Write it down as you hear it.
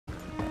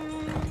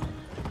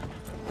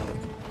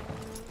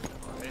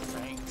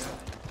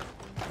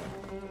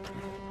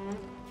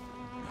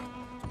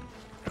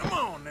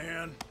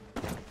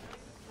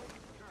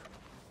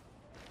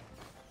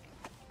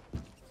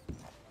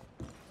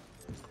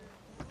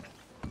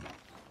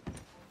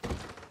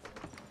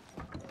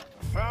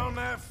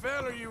that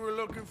fella you were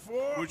looking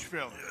for? Which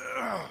fella?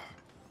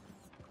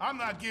 I'm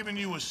not giving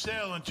you a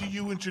cell until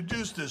you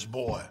introduce this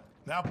boy.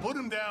 Now put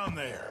him down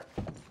there.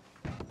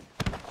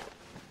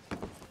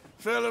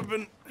 Fella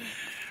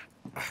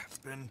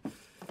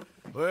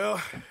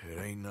well, it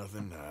ain't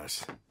nothing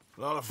nice.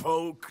 A lot of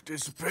folk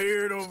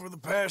disappeared over the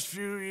past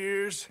few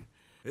years.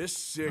 This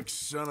sick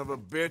son of a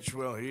bitch,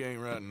 well, he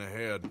ain't right in the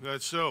head.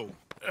 That's so.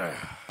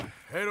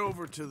 Head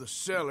over to the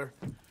cellar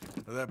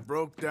of that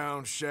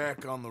broke-down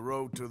shack on the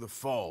road to the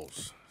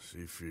falls.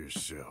 See for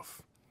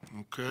yourself.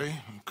 Okay,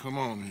 come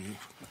on, you.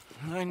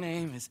 My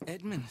name is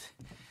Edmund.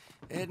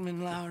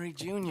 Edmund Lowry,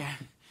 Jr.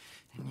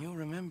 And you'll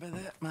remember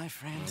that, my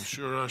friend. I'm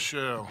sure I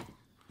shall.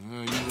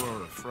 You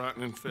are a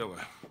frightening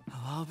fella.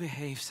 Oh, I'll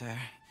behave, sir.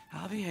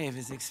 I'll behave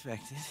as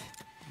expected.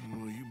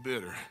 Well, you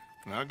better.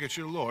 And I'll get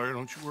you a lawyer,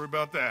 don't you worry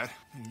about that.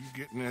 And you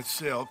get in that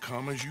cell,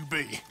 calm as you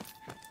be.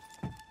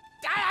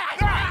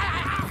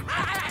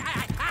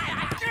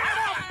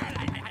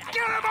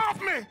 Get him off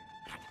me!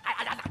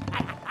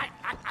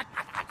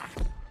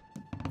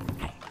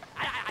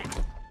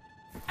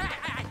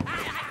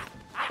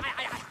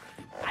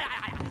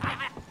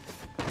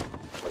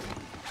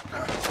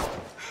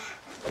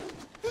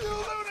 You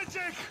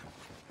lunatic!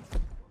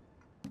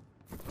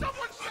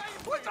 Someone say,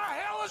 what the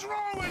hell is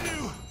wrong with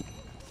you?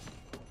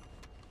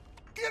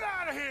 Get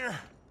out of here!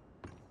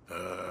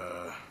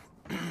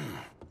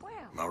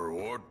 Well, My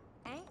reward?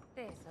 ain't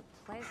this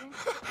a pleasant...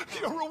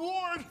 Your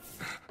reward? to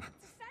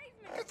save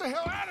me? Get the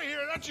hell out of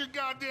here! That's your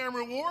goddamn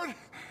reward!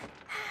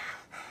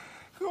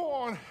 Go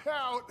on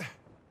out!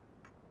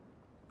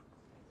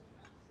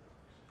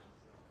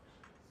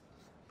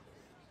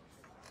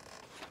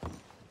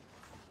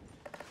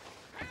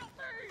 Help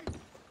me!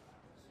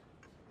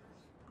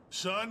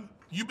 Son,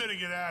 you better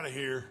get out of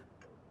here.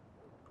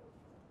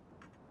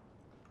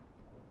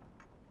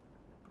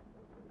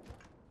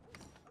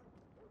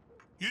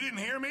 You didn't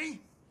hear me?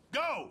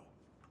 Go!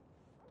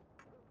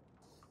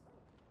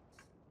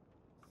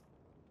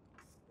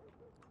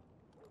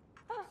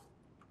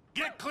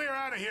 Get clear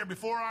out of here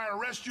before I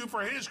arrest you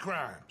for his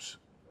crimes.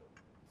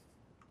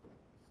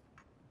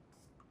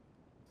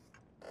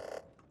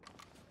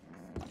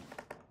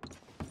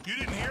 You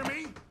didn't hear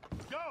me?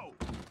 Go!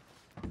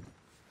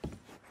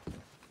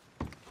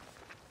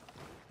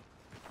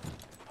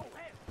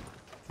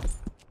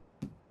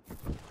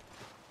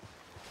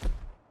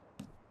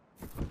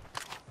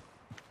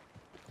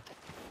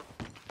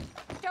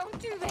 Don't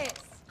do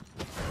this!